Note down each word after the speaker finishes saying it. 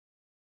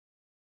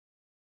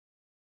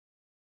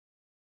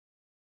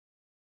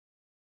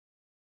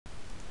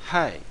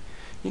Hi,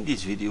 in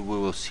this video we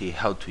will see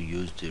how to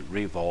use the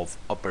Revolve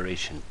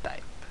operation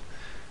type.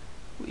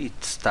 We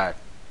start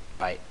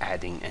by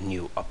adding a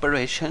new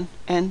operation,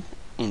 and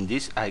in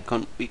this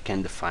icon we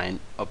can define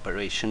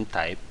operation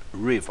type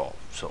Revolve.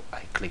 So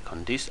I click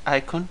on this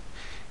icon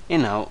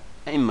and now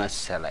I must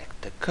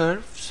select the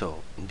curve.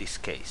 So in this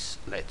case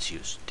let's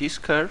use this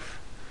curve,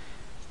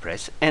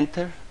 press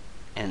enter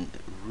and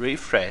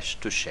refresh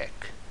to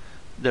check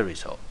the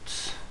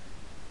results.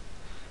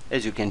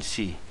 As you can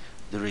see,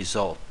 the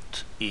result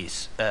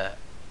is a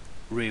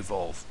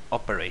revolve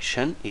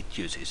operation. It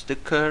uses the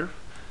curve,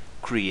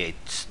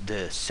 creates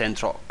the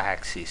central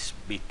axis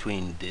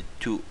between the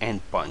two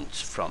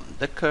endpoints from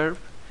the curve,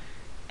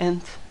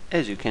 and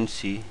as you can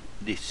see,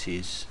 this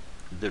is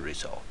the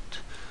result.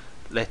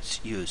 Let's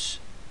use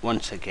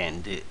once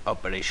again the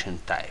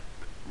operation type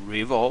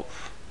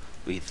revolve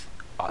with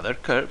other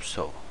curves.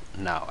 So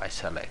now I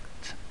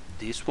select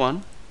this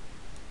one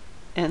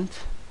and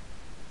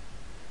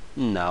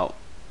now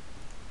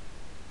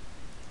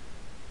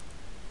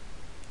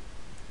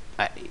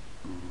I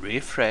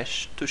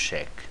refresh to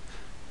check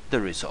the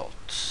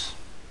results.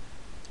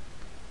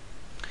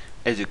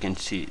 As you can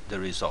see, the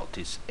result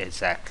is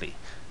exactly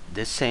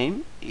the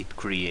same. It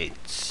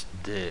creates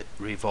the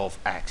revolve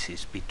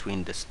axis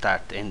between the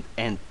start and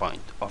end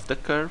point of the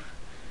curve,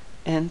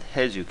 and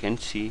as you can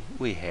see,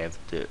 we have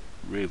the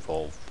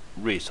revolve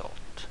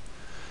result.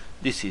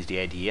 This is the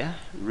idea.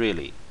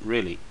 Really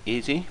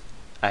easy.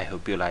 I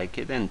hope you like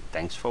it, and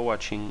thanks for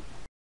watching.